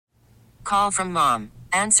call from mom.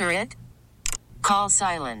 Answer it. Call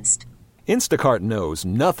silenced. Instacart knows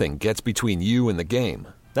nothing gets between you and the game.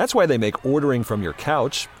 That's why they make ordering from your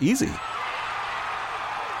couch easy.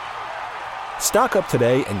 Stock up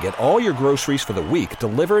today and get all your groceries for the week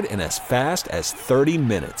delivered in as fast as 30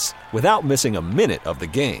 minutes without missing a minute of the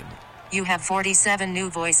game. You have 47 new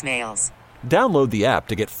voicemails. Download the app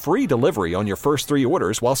to get free delivery on your first 3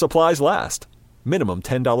 orders while supplies last. Minimum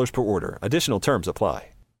 $10 per order. Additional terms apply.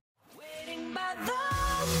 Waiting by the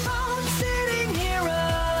phone, sitting here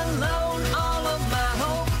alone. All of my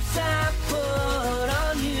hopes I put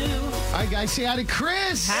on you. All right, guys, say hi to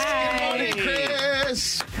Chris. Hi. Good morning,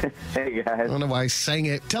 Chris. Hey, guys. I don't know why I sang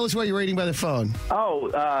it. Tell us what you're rating by the phone.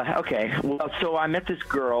 Okay. Well, so I met this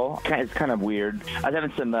girl. It's kind of weird. I was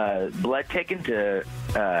having some blood taken to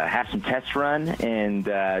have some tests run, and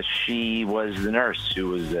she was the nurse who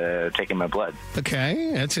was taking my blood.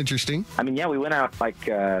 Okay, that's interesting. I mean, yeah, we went out like 3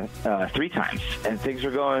 times, and things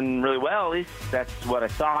were going really well. At least that's what I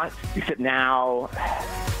thought. Except now,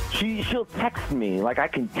 she'll text me. Like, I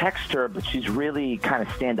can text her, but she's really kind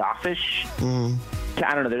of standoffish.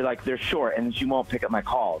 I don't know. They're short, and she won't pick up my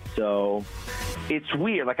calls. So it's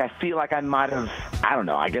weird. Like, I feel like I might have. I don't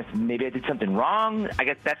know. I guess maybe I did something wrong. I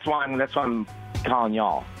guess that's why I'm calling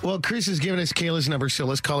y'all. Well, Chris has given us Kayla's number, so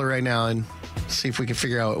let's call her right now and see if we can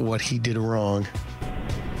figure out what he did wrong.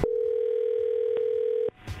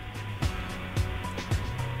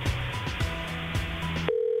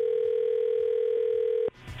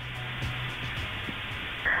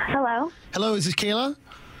 Hello? Hello, is this Kayla?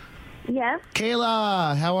 Yes?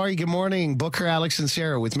 Kayla, how are you? Good morning. Booker, Alex, and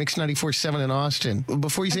Sarah with Mix 94.7 in Austin.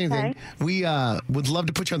 Before you say anything, we would love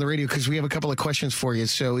to put you on the radio because we have a couple of questions for you.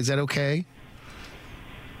 So is that okay?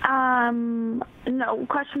 No,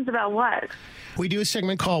 questions about what? We do a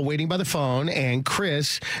segment called Waiting by the Phone, and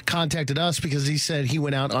Chris contacted us because he said he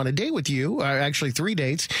went out on a date with you, actually 3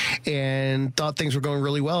 dates, and thought things were going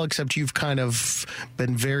really well, except you've kind of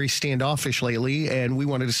been very standoffish lately, and we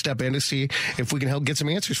wanted to step in to see if we can help get some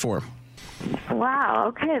answers for him. Wow,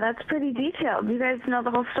 okay, that's pretty detailed. You guys know the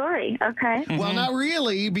whole story, okay? Well, not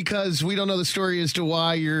really, because we don't know the story as to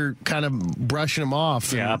why you're kind of brushing him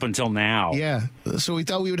off. Yeah, up until now. Yeah, so we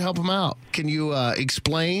thought we would help him out. Can you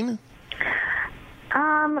explain?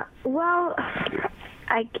 Well,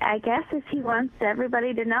 I guess if he wants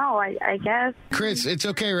everybody to know, I guess. Chris, it's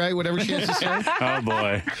okay, right? Whatever she has to say. Oh,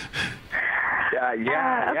 boy.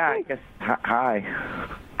 Yeah, I guess. Hi.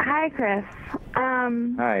 Hi, Chris.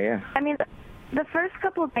 Hi, yeah. I mean, the first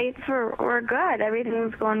couple of dates were good. Everything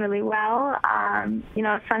was going really well.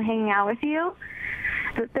 It's fun hanging out with you.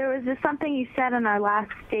 But there was just something you said on our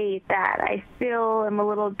last date that I still am a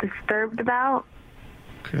little disturbed about.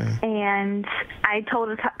 Okay. And I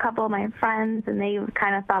told a couple of my friends, and they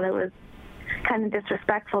kind of thought it was kind of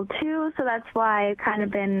disrespectful, too. So that's why I've kind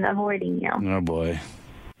of been avoiding you. Oh, boy.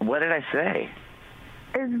 What did I say?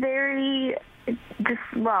 It was very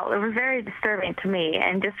disturbing to me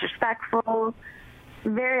and disrespectful,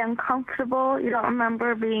 very uncomfortable. You don't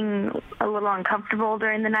remember being a little uncomfortable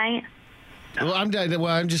during the night? Well, I'm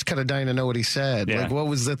just kind of dying to know what he said. Yeah. Like, what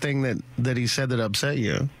was the thing that he said that upset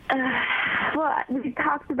you? Well, we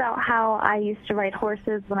talked about how I used to ride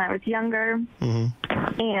horses when I was younger.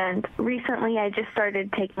 Mm-hmm. And recently I just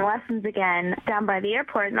started taking lessons again down by the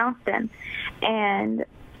airport in Austin. And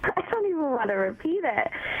I don't even want to repeat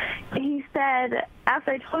it. He said,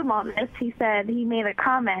 after I told him all this, he said he made a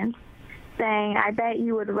comment saying, I bet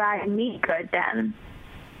you would ride me good then.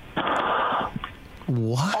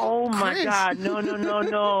 What? Oh, my Chris? God. No, that is, no,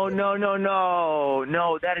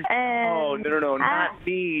 not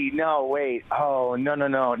me. No, wait. Oh, no.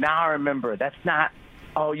 Now I remember. That's not,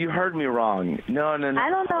 you heard me wrong. No. I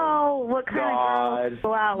don't know what kind of girls to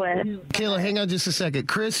go out with. Kayla, hang on just a second.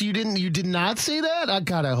 Chris, you did not say that?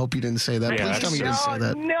 God, I hope you didn't say that. Yeah, Please tell me you didn't say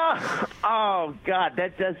that. No. Oh, God,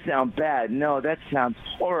 that does sound bad. No, that sounds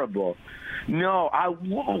horrible. No,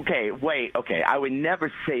 okay. I would never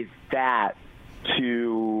say that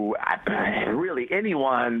to really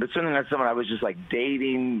anyone, but certainly not someone I was just like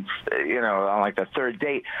dating, on like the third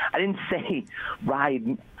date. I didn't say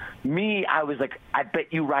ride me. I was like, I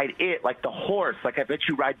bet you ride it, like the horse. Like, I bet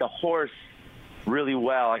you ride the horse really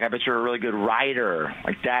well. Like, I bet you're a really good rider.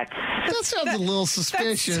 Like, that sounds a little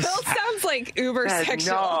suspicious. That still sounds like uber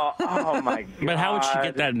sexual. No, oh my God. But how would she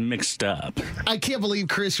get that mixed up? I can't believe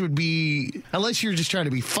Chris would be, unless you're just trying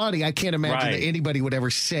to be funny, I can't imagine that anybody would ever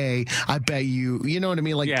say, I bet you know what I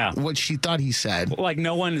mean? Like, what she thought he said. Like,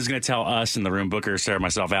 no one is going to tell us in the room, Booker, Sarah,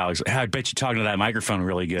 myself, Alex, I bet you're talking to that microphone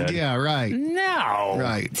really good. Yeah, right. No.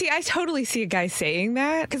 Right. See, I totally see a guy saying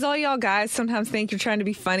that, because all y'all guys sometimes think you're trying to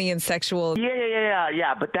be funny and sexual. Yeah.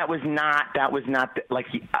 Yeah. But that was not like.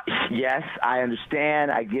 Yes, I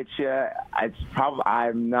understand. I get you. It's probably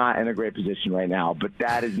I'm not in a great position right now, but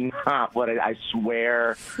that is not what I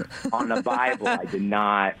swear on the Bible. I did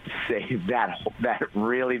not say that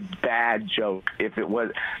really bad joke. If it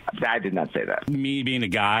was, I did not say that. Me being a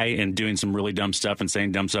guy and doing some really dumb stuff and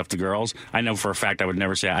saying dumb stuff to girls, I know for a fact I would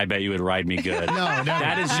never say, I bet you would ride me good. No, never.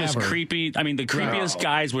 That is just creepy. I mean, the creepiest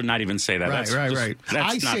guys would not even say that. Right. That's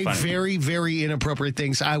I not say funny. very, very inappropriate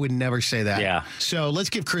things. I would never say that. Yeah. So let's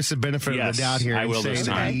give Chris the benefit of Yes, the doubt here I and will say this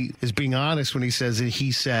that time. he is being honest when he says that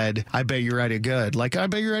he said, I bet you're riding good. Like, I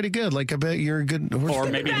bet you're riding good. Like, I bet you're a good horse. Or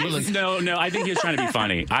maybe no. I think he's trying to be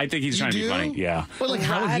funny. I think he's trying to be funny. Yeah. Well, like,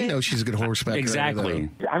 how would he know she's a good horseback rider, Exactly.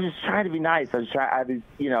 though? I'm just trying to be nice. I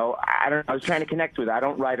was trying to connect with her. I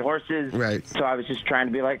don't ride horses. Right. So I was just trying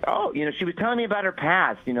to be like, she was telling me about her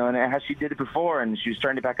past, and how she did it before, and she was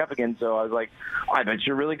starting to back up again. So I was like, I bet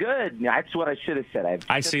you're really good. That's what I should have said.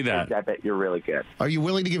 I see that. I bet you're really good. Are you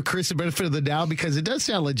willing to give Chris the benefit of the doubt? Because it does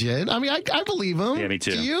sound legit. I mean, I believe him. Yeah, me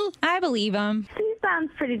too. Do you? I believe him. He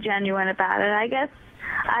sounds pretty genuine about it. I guess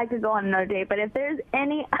I could go on another date, but if there's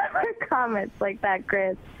any other comments like that,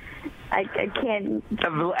 Chris, I can't.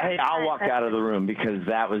 Hey, I'll walk out of the room because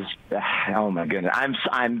that was, oh my goodness.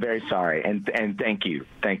 I'm very sorry, and thank you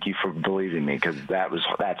for believing me because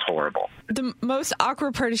that's horrible. The most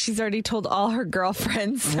awkward part is she's already told all her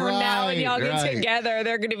girlfriends. So now when y'all get together,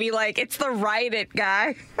 they're going to be like, it's the Ride It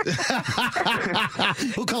guy.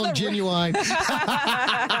 We'll call him Genuine.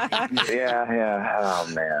 Yeah. Oh,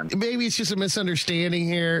 man. Maybe it's just a misunderstanding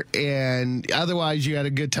here, and otherwise you had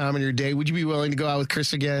a good time on your date. Would you be willing to go out with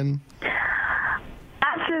Chris again?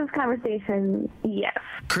 After this conversation, yes.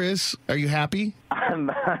 Chris, are you happy? I'm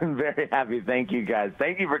very happy. Thank you, guys.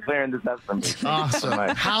 Thank you for clearing this up for me.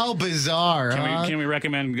 Awesome. How bizarre, huh? Can we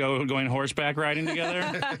recommend going horseback riding together?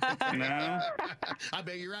 No? I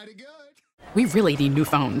bet you're riding good. We really need new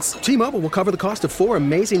phones. T-Mobile will cover the cost of 4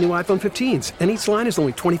 amazing new iPhone 15s, and each line is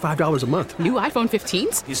only $25 a month. New iPhone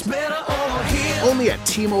 15s? It's better over here. Only at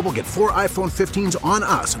T-Mobile, get 4 iPhone 15s on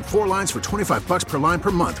us and 4 lines for $25 per line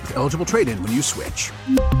per month with eligible trade-in when you switch.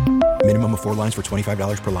 Minimum of 4 lines for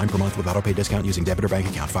 $25 per line per month with autopay discount using debit or bank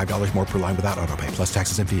account. $5 more per line without autopay, plus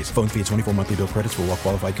taxes and fees. Phone fee at 24 monthly bill credits for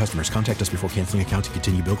well-qualified customers. Contact us before canceling account to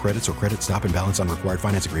continue bill credits or credit stop and balance on required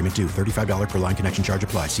finance agreement due. $35 per line connection charge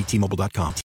applies. See T-Mobile.com.